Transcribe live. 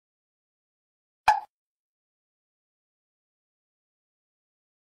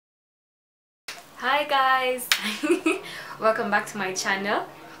Hi guys, welcome back to my channel.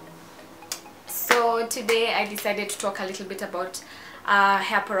 So today I decided to talk a little bit about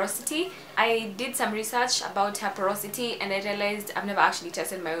hair porosity. I did some research about hair porosity and I realized I've never actually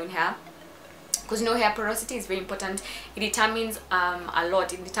tested my own hair, because hair porosity is very important. It determines a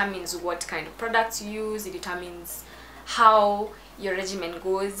lot. It determines what kind of products you use. It determines how your regimen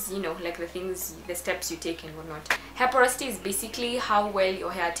goes, like the steps you take and whatnot. Hair porosity is basically how well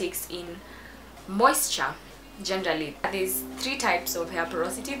your hair takes in moisture. Generally there's three types of hair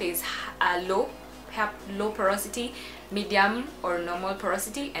porosity. There's low porosity, medium or normal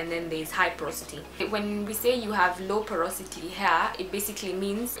porosity, and then there's high porosity. When we say you have low porosity hair, it basically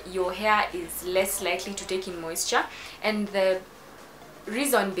means your hair is less likely to take in moisture, and the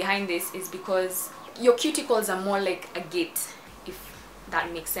reason behind this is because your cuticles are more like a gate, if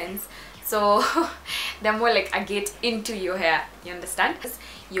that makes sense. So they're more like a gate into your hair, you understand?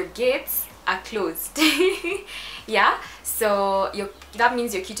 Your gates are closed. Yeah, so that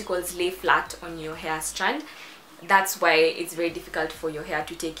means your cuticles lay flat on your hair strand. That's why it's very difficult for your hair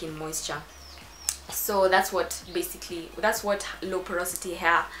to take in moisture. So that's what low porosity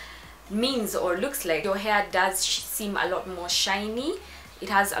hair means or looks like. Your hair does seem a lot more shiny. It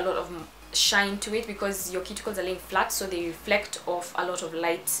has a lot of shine to it because your cuticles are laying flat, so they reflect off a lot of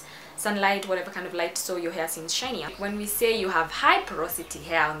light, sunlight, whatever kind of light, so your hair seems shinier. When we say you have high porosity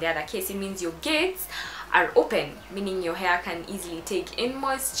hair, on the other case, it means your gates are open, meaning your hair can easily take in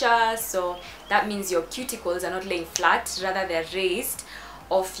moisture. So that means your cuticles are not laying flat, rather they're raised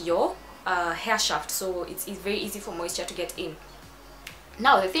off your hair shaft, so it's very easy for moisture to get in.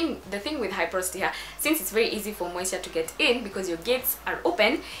 Now the thing with high porosity hair, since it's very easy for moisture to get in because your gates are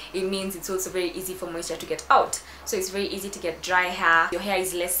open, it means it's also very easy for moisture to get out. So it's very easy to get dry hair. Your hair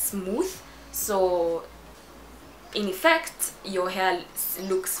is less smooth, so in effect your hair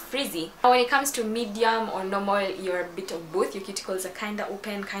looks frizzy. Now when it comes to medium or normal, you're a bit of both. Your cuticles are kind of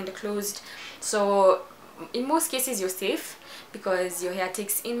open, kind of closed, so in most cases you're safe because your hair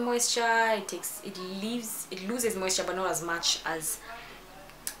takes in moisture. It loses moisture, but not as much as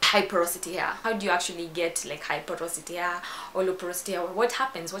high porosity hair. How do you actually get like high porosity hair or low porosity hair? What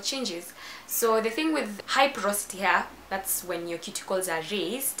happens? What changes? So the thing with high porosity hair, that's when your cuticles are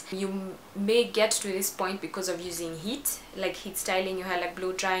raised. You may get to this point because of using heat, like heat styling your hair, like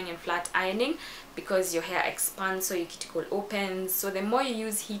blow drying and flat ironing, because your hair expands, so your cuticle opens. So the more you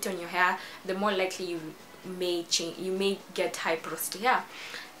use heat on your hair, the more likely you may get high porosity hair.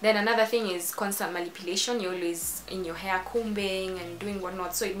 Then another thing is constant manipulation. You're always in your hair combing and doing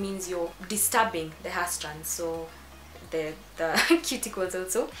whatnot, so it means you're disturbing the hair strands, so the cuticles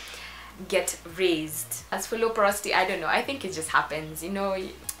also get raised. As for low porosity, I don't know, I think it just happens,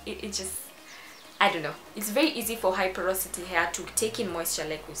 it just, I don't know. It's very easy for high porosity hair to take in moisture,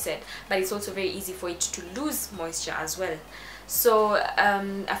 like we said, but it's also very easy for it to lose moisture as well. So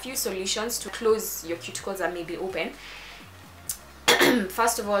a few solutions to close your cuticles that may be open.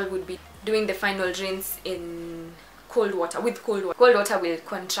 First of all would be doing the final rinse in cold water. With cold water will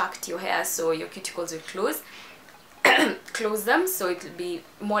contract your hair, so your cuticles will close them, so it will be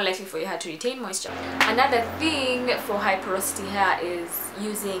more likely for your hair to retain moisture. Another thing for high porosity hair is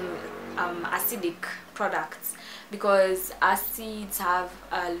using acidic products, because acids have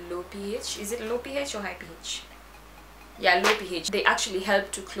a low pH. Is it low pH or high pH? Yeah, low pH. They actually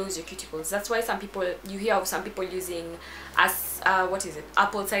help to close your cuticles. That's why you hear of some people using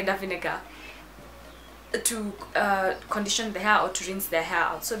apple cider vinegar to condition the hair or to rinse their hair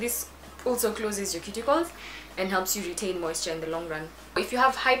out. So this also closes your cuticles and helps you retain moisture in the long run. If you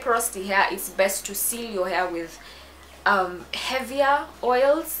have high porosity hair, it's best to seal your hair with heavier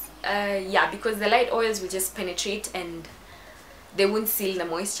oils. Yeah, because the light oils will just penetrate and they won't seal the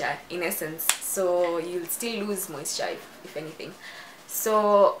moisture in essence, so you'll still lose moisture if anything.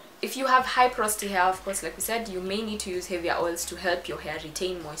 So if you have high porosity hair, of course, like we said, you may need to use heavier oils to help your hair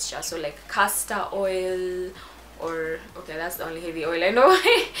retain moisture. So like castor oil, or okay, that's the only heavy oil I know.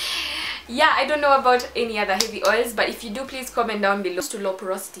 Yeah, I don't know about any other heavy oils, but if you do, please comment down below. To low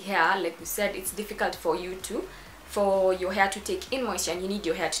porosity hair, like we said, it's difficult for your hair to take in moisture, and you need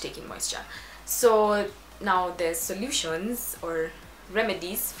your hair to take in moisture. So now the solutions or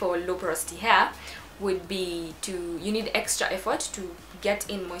remedies for low porosity hair would be you need extra effort to get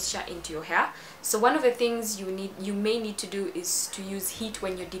in moisture into your hair. So one of the things you may need to do is to use heat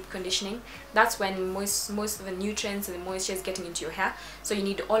when you're deep conditioning. That's when most of the nutrients and the moisture is getting into your hair, so you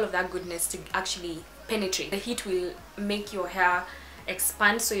need all of that goodness to actually penetrate. The heat will make your hair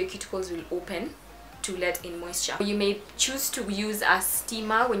expand, so your cuticles will open to let in moisture. You may choose to use a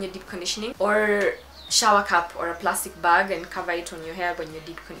steamer when you're deep conditioning, or shower cap or a plastic bag and cover it on your hair when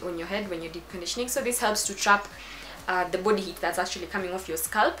you're deep conditioning. So this helps to trap the body heat that's actually coming off your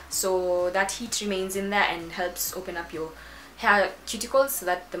scalp, so that heat remains in there and helps open up your hair cuticles so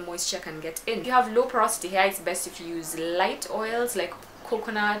that the moisture can get in. If you have low porosity hair, it's best if you use light oils like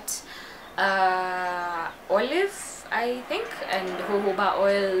coconut, olive, I think, and jojoba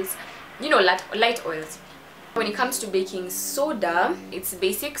oils, you know, light oils. When it comes to baking soda, it's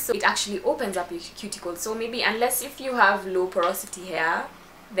basic, so it actually opens up your cuticles. So maybe, unless if you have low porosity hair,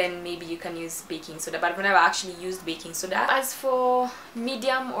 then maybe you can use baking soda, but I've never actually used baking soda. As for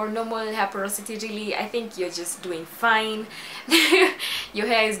medium or normal hair porosity, really, I think you're just doing fine. Your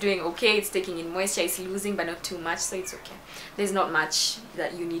hair is doing okay, it's taking in moisture, it's losing, but not too much, so it's okay. There's not much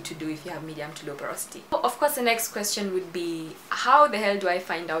that you need to do if you have medium to low porosity. Of course, the next question would be, how the hell do I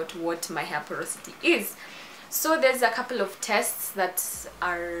find out what my hair porosity is? So there's a couple of tests that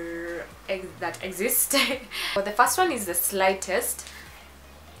exist. The first one is the slide test.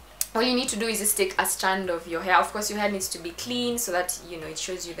 All you need to do is just take a strand of your hair. Of course, your hair needs to be clean so that, you know, it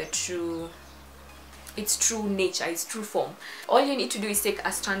shows you its true nature, its true form. All you need to do is take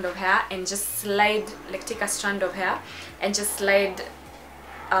a strand of hair and just slide, like take a strand of hair and just slide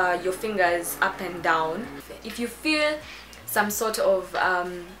your fingers up and down. If you feel some sort of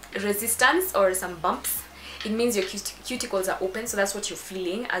resistance or some bumps, it means your cuticles are open, so that's what you're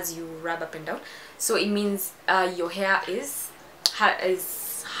feeling as you rub up and down. So it means your hair is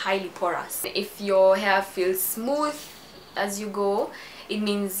highly porous. If your hair feels smooth as you go, it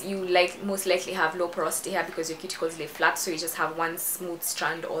means you most likely have low porosity hair because your cuticles lay flat, so you just have one smooth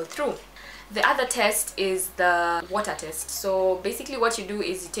strand all through. The other test is the water test. So basically what you do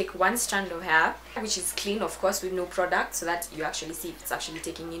is you take one strand of hair, which is clean, of course, with no product, so that you actually see if it's actually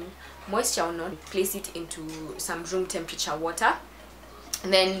taking in moisture or not. Place it into some room temperature water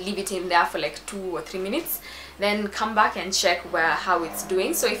and then leave it in there for like 2 or 3 minutes. Then come back and check how it's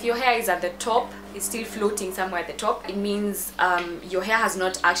doing. So if your hair is at the top, it's still floating somewhere at the top, it means your hair has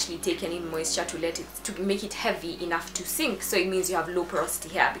not actually taken in moisture to make it heavy enough to sink. So it means you have low porosity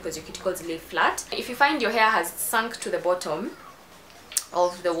hair because your cuticles lay flat. If you find your hair has sunk to the bottom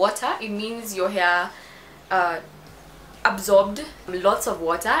of the water, it means your hair absorbed lots of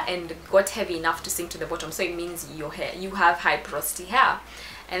water and got heavy enough to sink to the bottom, so it means you have high porosity hair.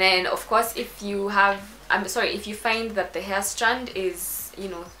 And then of course, if you find that the hair strand is, you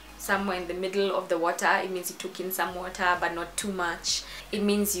know, somewhere in the middle of the water, it means you took in some water but not too much. It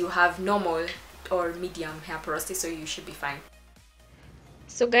means you have normal or medium hair porosity, so you should be fine.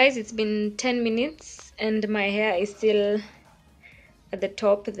 So guys, it's been 10 minutes and my hair is still at the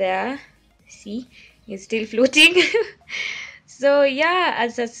top there. See, it's still floating. So yeah,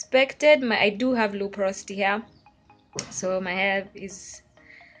 as suspected, I do have low porosity hair, so my hair is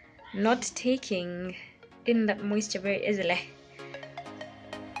not taking in that moisture very easily.